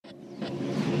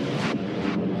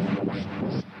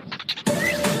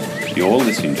You're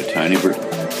listening to Tony Britton,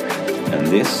 and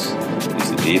this is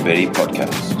the Dear Betty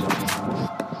podcast.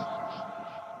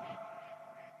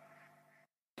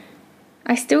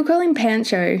 I still call him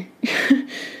Pancho.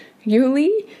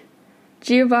 Yuli?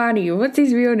 Giovanni, what's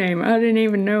his real name? I don't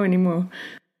even know anymore.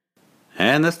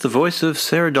 And that's the voice of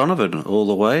Sarah Donovan, all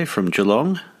the way from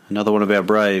Geelong, another one of our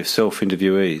brave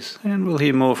self-interviewees. And we'll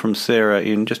hear more from Sarah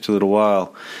in just a little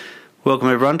while. Welcome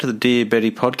everyone to the Dear Betty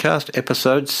podcast,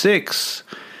 episode 6.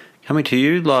 Coming to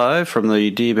you live from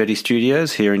the Dear Betty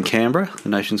studios here in Canberra, the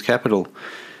nation's capital.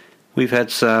 We've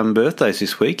had some birthdays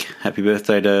this week. Happy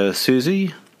birthday to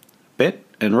Susie, Bet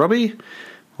and Robbie.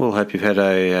 We'll hope you've had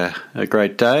a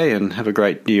great day and have a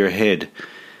great year ahead.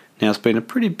 Now, it's been a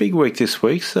pretty big week this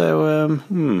week, so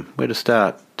where to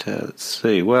start? Let's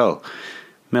see. Well,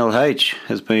 Mel H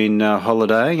has been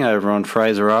holidaying over on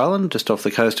Fraser Island, just off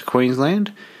the coast of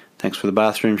Queensland. Thanks for the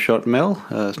bathroom shot, Mel.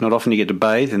 It's not often you get to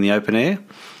bathe in the open air.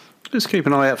 Just keep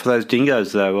an eye out for those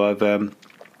dingoes, though. I've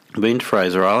been to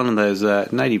Fraser Island, and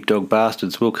those native dog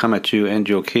bastards will come at you and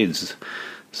your kids.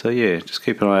 So, yeah, just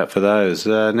keep an eye out for those.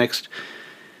 Next,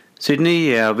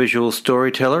 Sydney, our visual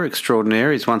storyteller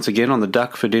extraordinaire, is once again on the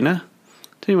duck for dinner.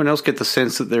 Does anyone else get the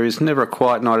sense that there is never a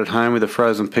quiet night at home with a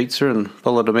frozen pizza and a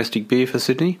bottle of domestic beer for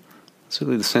Sydney?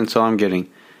 Certainly the sense I'm getting.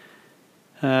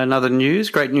 Another news,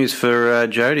 great news for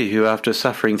Jody, who after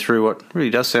suffering through what really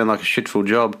does sound like a shitful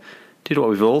job, did what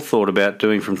we've all thought about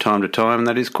doing from time to time, and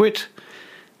that is quit.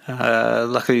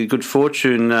 Luckily, good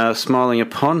fortune smiling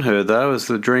upon her, though, as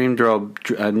the dream job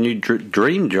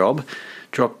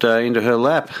dropped into her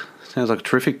lap. Sounds like a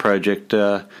terrific project,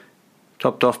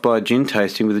 topped off by a gin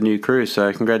tasting with a new crew,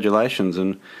 so congratulations,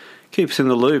 and keep us in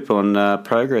the loop on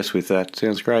progress with that.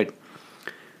 Sounds great.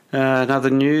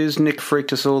 Another news, Nick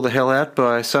freaked us all the hell out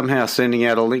by somehow sending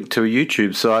out a link to a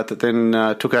YouTube site that then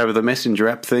took over the Messenger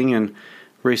app thing and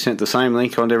resent the same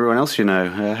link on to everyone else you know.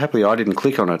 Happily, I didn't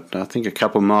click on it. I think a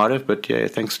couple might have, but yeah,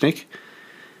 thanks, Nick.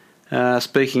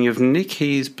 Speaking of Nick,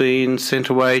 he's been sent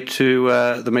away to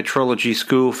the Metrology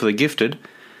School for the Gifted,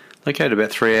 located about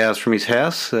 3 hours from his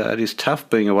house. It is tough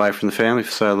being away from the family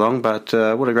for so long, but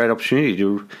what a great opportunity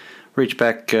to reach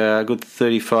back a good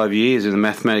 35 years in the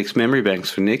mathematics memory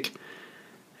banks for Nick.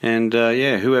 And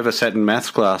whoever sat in maths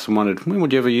class and wondered, when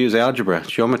would you ever use algebra,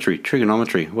 geometry,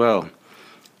 trigonometry? Well,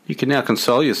 you can now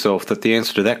console yourself that the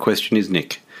answer to that question is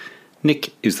Nick.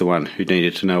 Nick is the one who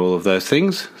needed to know all of those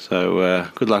things, so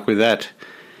good luck with that.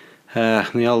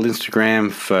 The old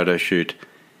Instagram photo shoot.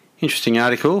 Interesting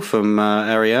article from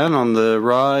Ariane on the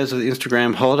rise of the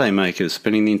Instagram holiday makers,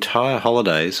 spending the entire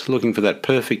holidays looking for that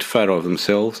perfect photo of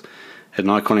themselves at an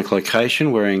iconic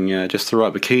location, wearing just the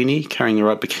right bikini, carrying the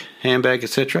right handbag,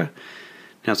 etc.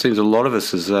 Now, it seems a lot of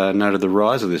us has noted the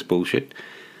rise of this bullshit.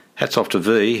 Hats off to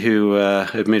V, who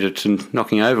admitted to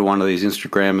knocking over one of these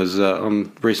Instagrammers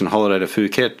on recent holiday to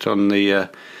Phuket on the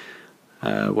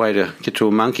way to get to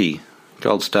a monkey.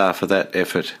 Gold star for that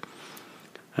effort.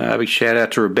 A big shout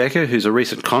out to Rebecca, who's a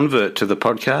recent convert to the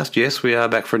podcast. Yes, we are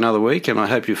back for another week, and I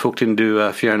hope you've hooked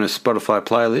into Fiona's Spotify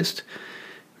playlist. It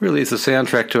really is the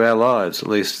soundtrack to our lives, at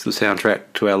least the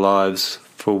soundtrack to our lives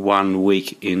for 1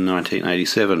 week in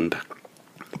 1987.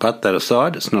 But that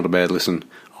aside, it's not a bad listen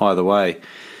either way.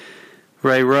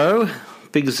 Ray Rowe,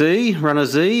 Big Z, Runner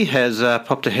Z, has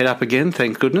popped her head up again,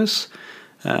 thank goodness.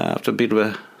 After a bit of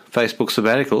a Facebook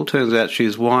sabbatical, turns out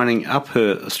she's winding up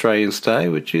her Australian stay,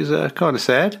 which is kind of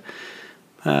sad.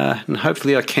 And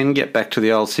hopefully I can get back to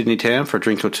the old Sydney town for a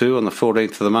drink or two on the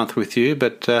 14th of the month with you,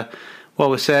 but while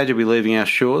we're sad you'll be leaving our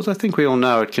shores, I think we all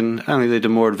know it can only lead to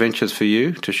more adventures for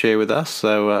you to share with us,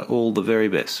 so all the very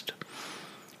best.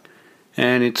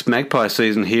 And it's magpie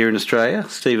season here in Australia.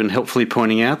 Stephen helpfully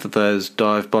pointing out that those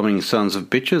dive-bombing sons of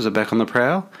bitches are back on the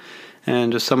prowl.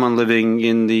 And as someone living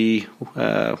in the,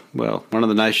 one of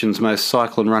the nation's most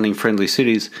cyclone-running friendly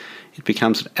cities, it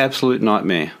becomes an absolute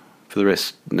nightmare for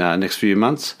the next few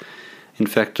months. In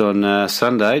fact, on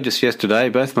Sunday, just yesterday,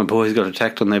 both my boys got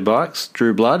attacked on their bikes,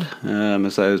 drew blood,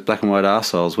 as those black and white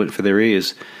arseholes went for their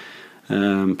ears.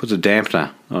 Puts a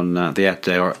dampener on the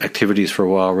outdoor activities for a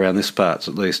while around this parts,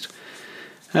 at least.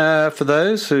 For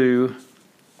those who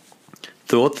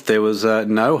thought that there was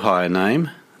no higher name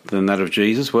than that of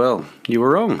Jesus, well, you were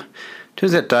wrong.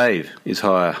 Turns out Dave is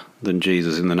higher than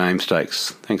Jesus in the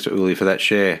namestakes. Thanks to Uli for that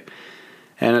share.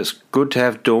 And it's good to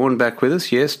have Dawn back with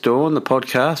us. Yes, Dawn, the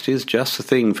podcast is just the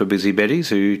thing for busy betties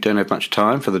who don't have much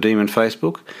time for the demon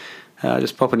Facebook.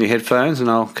 Just pop on your headphones and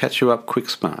I'll catch you up quick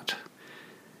smart.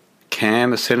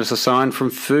 Cam has sent us a sign from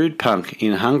Food Punk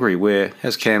in Hungary where,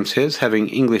 as Cam says, having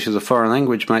English as a foreign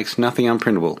language makes nothing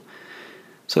unprintable.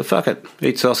 So fuck it,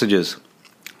 eat sausages.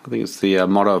 I think it's the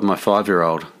motto of my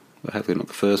 5-year-old. hopefully not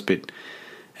the first bit.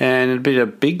 And a bit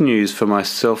of big news for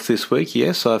myself this week.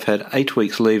 Yes, I've had 8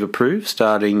 weeks leave approved,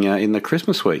 starting in the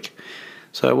Christmas week.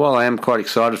 So while I am quite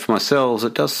excited for myself,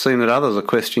 it does seem that others are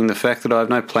questioning the fact that I have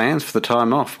no plans for the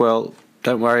time off. Well,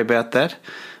 don't worry about that.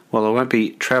 While I won't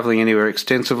be travelling anywhere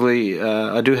extensively,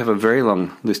 I do have a very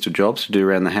long list of jobs to do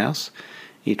around the house.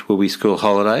 It will be school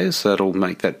holidays, so that'll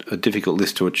make that a difficult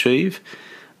list to achieve.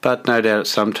 But no doubt at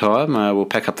some time we'll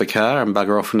pack up the car and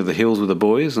bugger off into the hills with the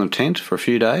boys in a tent for a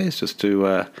few days just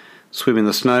to swim in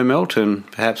the snow melt, and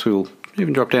perhaps we'll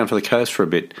even drop down for the coast for a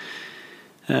bit.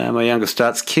 My youngest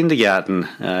starts kindergarten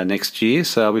next year,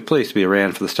 so I'll be pleased to be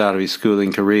around for the start of his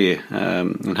schooling career,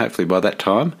 and hopefully by that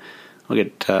time I'll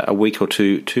get a week or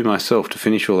two to myself to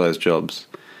finish all those jobs.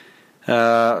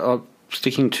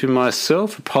 Sticking to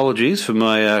myself, apologies for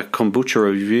my kombucha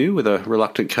review with a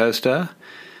reluctant co-star.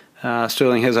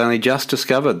 Sterling has only just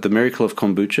discovered the miracle of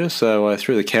kombucha, so I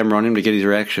threw the camera on him to get his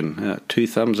reaction. 2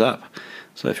 thumbs up.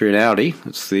 So if you're an Audi,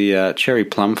 it's the cherry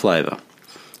plum flavour.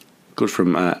 Good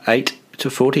from 8 to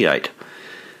 48.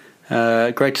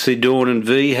 Great to see Dawn and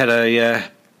V had a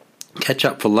catch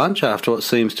up for lunch after what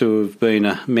seems to have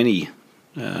been many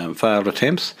failed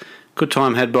attempts. Good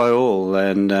time had by all,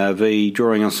 and V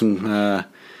drawing on some her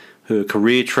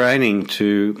career training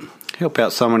to help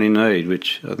out someone in need,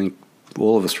 which I think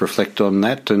all of us reflect on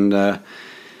that, and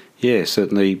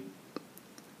certainly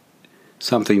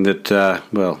something that,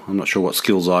 I'm not sure what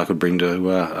skills I could bring to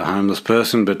a homeless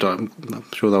person, but I'm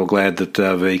sure they were glad that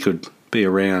V could be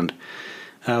around.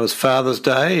 It was Father's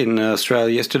Day in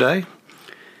Australia yesterday,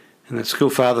 and that school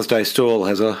Father's Day stall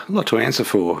has a lot to answer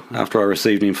for after I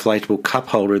received an inflatable cup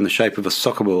holder in the shape of a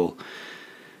soccer ball.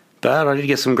 But I did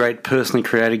get some great personally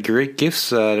created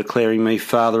gifts declaring me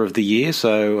Father of the Year,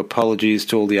 so apologies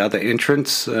to all the other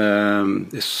entrants.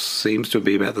 This seems to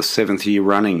be about the 7th year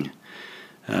running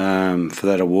for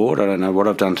that award. I don't know what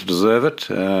I've done to deserve it.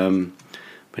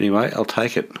 But anyway, I'll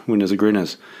take it. Winners are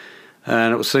grinners.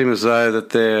 And it would seem as though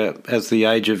that as the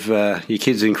age of your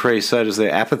kids increase, so does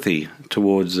their apathy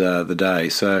towards the day.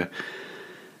 So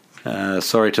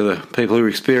sorry to the people who are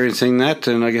experiencing that,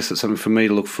 and I guess it's something for me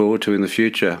to look forward to in the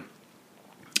future.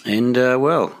 And,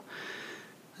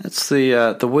 that's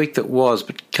the week that was.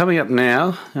 But coming up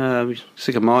now,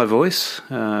 sick of my voice,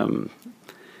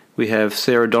 we have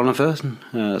Sarah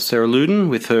Loudon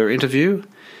with her interview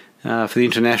for the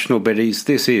International Betties.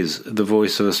 This is the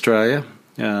Voice of Australia.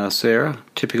 Sarah,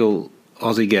 typical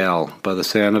Aussie gal by the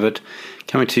sound of it,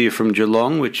 coming to you from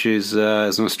Geelong, which is,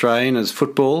 as an Australian, as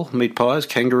football, meat pies,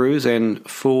 kangaroos and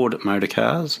Ford motor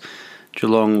cars.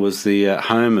 Geelong was the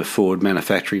home of Ford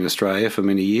manufacturing in Australia for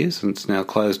many years, and it's now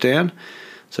closed down.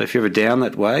 So if you're ever down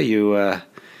that way, you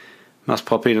must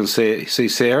pop in and see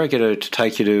Sarah, get her to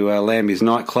take you to Lambie's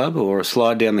nightclub, or a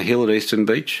slide down the hill at Eastern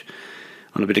Beach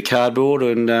on a bit of cardboard,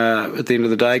 and at the end of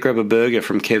the day, grab a burger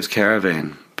from Kev's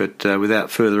Caravan. But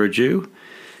without further ado,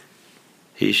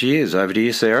 here she is. Over to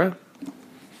you, Sarah.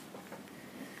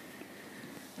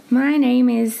 My name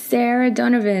is Sarah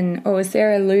Donovan, or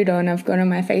Sarah Loudon, I've got on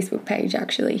my Facebook page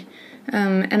actually.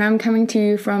 And I'm coming to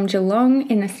you from Geelong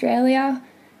in Australia.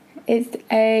 It's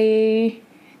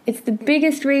the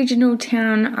biggest regional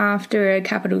town after a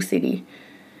capital city.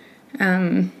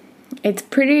 It's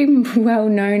pretty well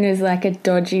known as like a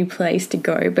dodgy place to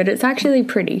go, but it's actually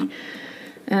pretty.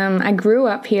 I grew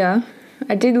up here.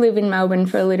 I did live in Melbourne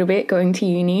for a little bit, going to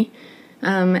uni.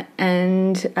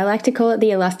 And I like to call it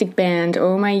the elastic band.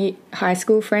 All my high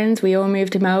school friends, we all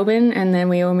moved to Melbourne, and then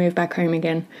we all moved back home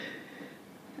again.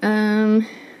 It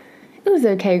was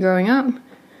okay growing up.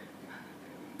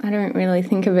 I don't really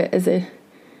think of it as a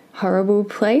horrible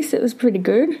place. It was pretty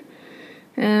good.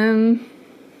 I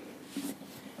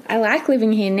like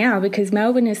living here now because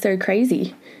Melbourne is so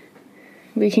crazy.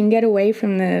 We can get away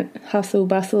from the hustle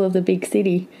bustle of the big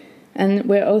city. And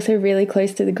we're also really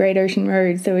close to the Great Ocean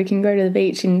Road, so we can go to the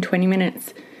beach in 20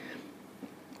 minutes.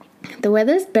 The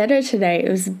weather's better today.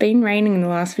 It's been raining the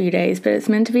last few days, but it's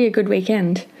meant to be a good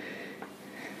weekend.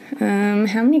 How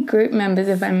many group members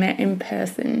have I met in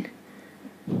person?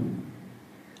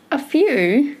 A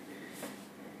few.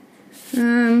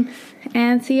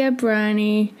 Anthea,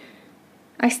 Bryony.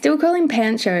 I still call him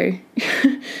Pancho.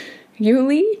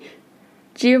 Yuli?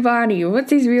 Giovanni, what's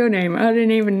his real name? I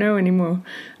don't even know anymore.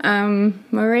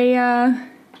 Maria,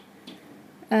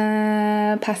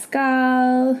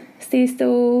 Pascal,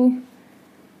 Cecil,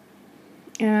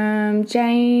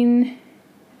 Jane.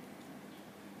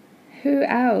 Who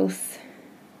else?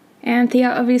 Anthea,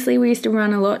 obviously we used to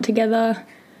run a lot together.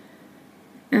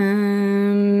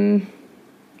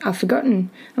 I've forgotten.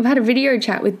 I've had a video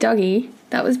chat with Dougie.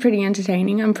 That was pretty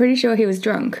entertaining. I'm pretty sure he was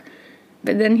drunk.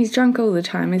 but then he's drunk all the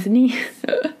time, isn't he?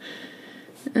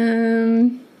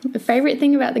 The favourite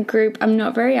thing about the group, I'm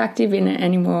not very active in it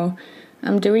anymore.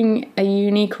 I'm doing a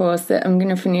uni course that I'm going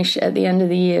to finish at the end of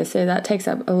the year, so that takes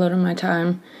up a lot of my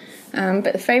time.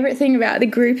 But the favourite thing about the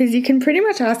group is you can pretty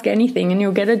much ask anything and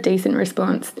you'll get a decent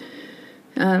response,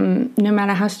 no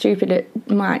matter how stupid it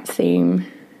might seem.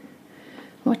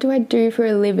 What do I do for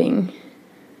a living?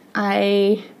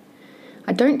 I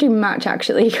don't do much,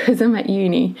 actually, because I'm at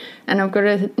uni and I've got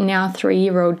a now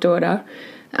 3-year-old daughter.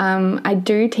 I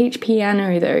do teach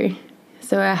piano, though.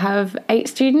 So I have 8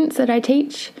 students that I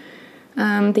teach.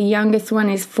 The youngest one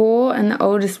is 4 and the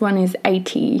oldest one is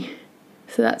 80.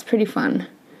 So that's pretty fun.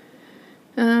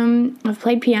 I've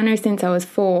played piano since I was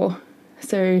 4.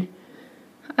 So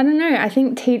I don't know. I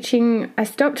think teaching... I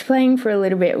stopped playing for a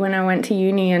little bit when I went to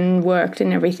uni and worked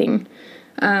and everything.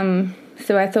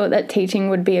 So I thought that teaching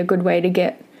would be a good way to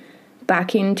get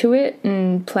back into it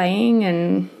and playing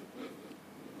and,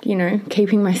 you know,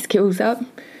 keeping my skills up.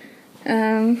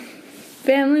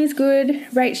 Family's good.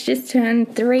 Rach just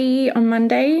turned 3 on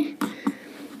Monday.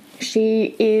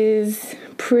 She is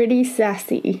pretty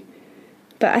sassy,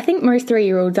 but I think most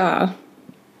 3-year-olds are.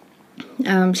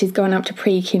 She's gone up to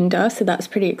pre-kinder, so that's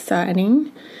pretty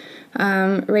exciting.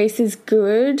 Reese is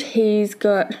good. He's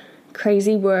got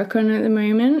crazy work on at the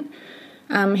moment.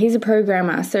 He's a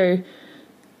programmer, so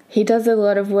he does a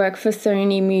lot of work for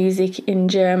Sony Music in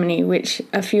Germany, which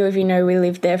a few of you know we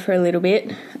lived there for a little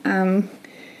bit.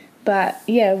 But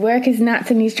yeah, work is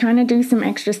nuts, and he's trying to do some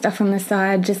extra stuff on the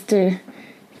side just to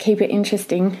keep it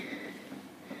interesting.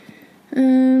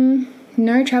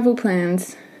 No travel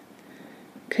plans,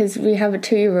 because we have a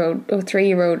 2-year-old or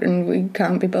 3-year-old and we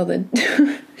can't be bothered.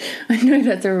 I know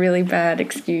that's a really bad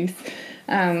excuse.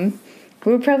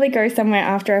 We'll probably go somewhere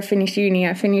after I finish uni.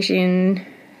 I finish in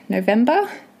November.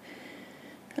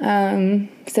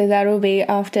 So that'll be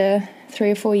after 3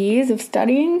 or 4 years of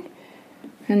studying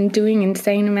and doing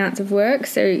insane amounts of work.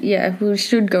 So yeah, we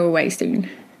should go away soon.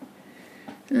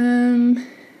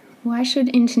 Why should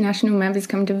international members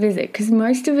come to visit? Because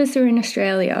most of us are in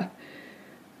Australia.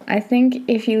 I think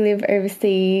if you live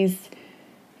overseas,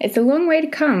 it's a long way to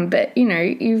come, but, you know,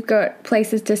 you've got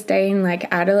places to stay in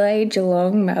like Adelaide,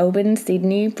 Geelong, Melbourne,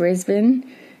 Sydney, Brisbane.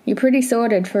 You're pretty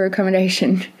sorted for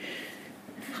accommodation.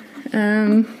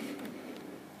 And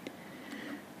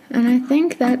I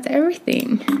think that's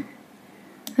everything.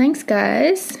 Thanks,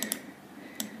 guys.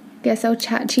 Guess I'll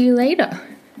chat to you later.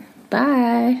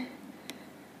 Bye.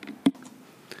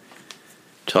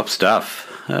 Top stuff.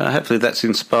 Hopefully that's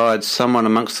inspired someone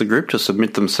amongst the group to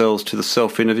submit themselves to the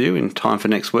self-interview in time for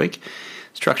next week.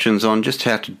 Instructions on just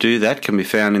how to do that can be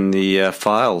found in the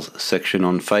files section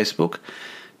on Facebook.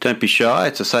 Don't be shy,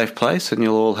 it's a safe place and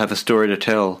you'll all have a story to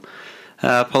tell.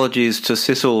 Apologies to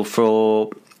Cecil for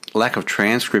lack of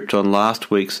transcript on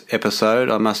last week's episode.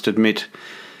 I must admit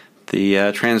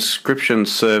the transcription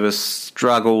service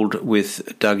struggled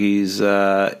with Dougie's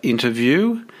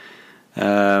interview.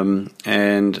 And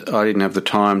I didn't have the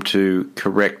time to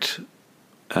correct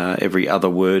every other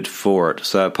word for it.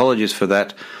 So apologies for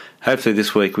that. Hopefully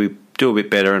this week we do a bit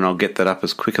better and I'll get that up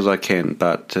as quick as I can.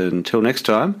 But until next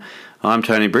time, I'm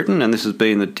Tony Britton and this has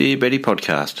been the Dear Betty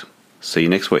podcast. See you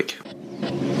next week.